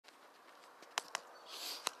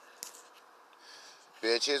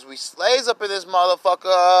Bitches, we slaves up in this motherfucker.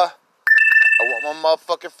 I want my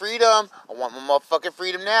motherfucking freedom. I want my motherfucking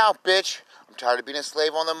freedom now, bitch. I'm tired of being a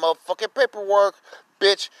slave on the motherfucking paperwork,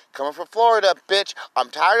 bitch. Coming from Florida, bitch. I'm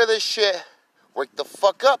tired of this shit. Wake the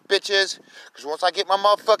fuck up, bitches. Because once I get my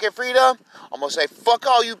motherfucking freedom, I'm going to say, fuck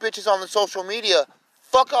all you bitches on the social media.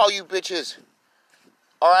 Fuck all you bitches.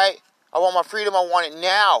 Alright? I want my freedom. I want it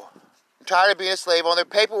now. I'm tired of being a slave on their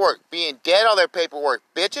paperwork. Being dead on their paperwork.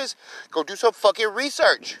 Bitches, go do some fucking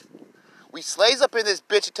research. We slaves up in this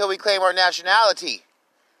bitch until we claim our nationality.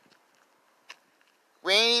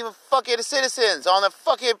 We ain't even fucking citizens on the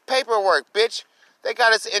fucking paperwork, bitch. They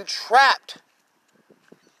got us entrapped.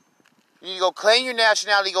 You need to go claim your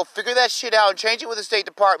nationality, go figure that shit out and change it with the State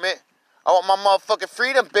Department. I want my motherfucking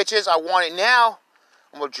freedom, bitches. I want it now.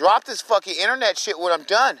 I'm gonna drop this fucking internet shit when I'm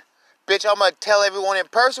done. Bitch, I'm gonna tell everyone in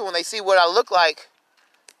person when they see what I look like.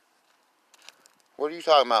 What are you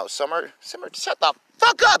talking about? Summer, shut the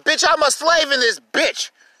fuck up, bitch. I'm a slave in this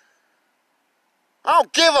bitch. I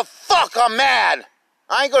don't give a fuck. I'm mad.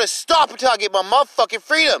 I ain't gonna stop until I get my motherfucking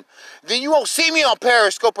freedom. Then you won't see me on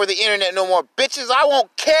Periscope or the internet no more, bitches. I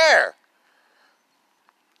won't care.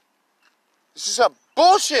 This is some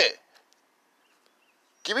bullshit.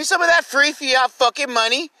 Give me some of that free fiat fucking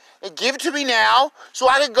money and give it to me now so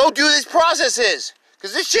I can go do these processes.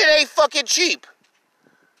 Because this shit ain't fucking cheap.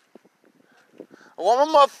 I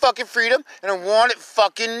want my motherfucking freedom and I want it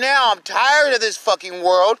fucking now. I'm tired of this fucking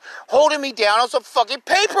world holding me down on some fucking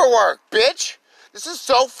paperwork, bitch. This is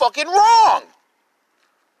so fucking wrong.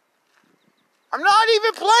 I'm not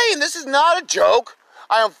even playing. This is not a joke.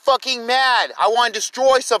 I am fucking mad. I want to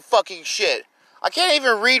destroy some fucking shit. I can't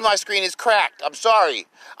even read, my screen is cracked. I'm sorry.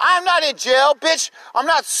 I'm not in jail, bitch. I'm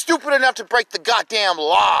not stupid enough to break the goddamn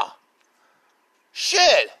law.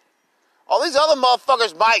 Shit. All these other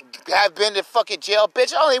motherfuckers might have been to fucking jail,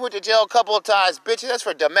 bitch. I only went to jail a couple of times, bitch. That's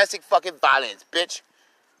for domestic fucking violence, bitch.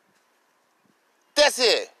 That's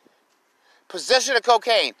it. Possession of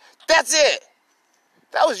cocaine. That's it.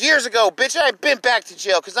 That was years ago, bitch. I ain't been back to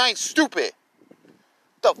jail because I ain't stupid.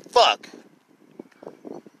 The fuck?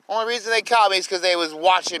 Only reason they caught me is because they was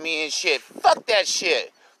watching me and shit. Fuck that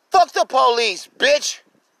shit. Fuck the police, bitch.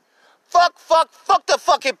 Fuck the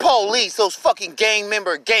fucking police. Those fucking gang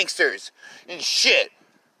member gangsters and shit.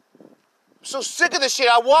 I'm so sick of this shit.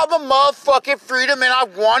 I want my motherfucking freedom and I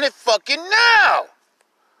want it fucking now.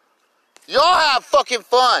 Y'all have fucking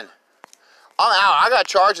fun. I'm out. I gotta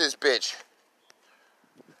charge this bitch.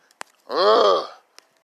 Ugh.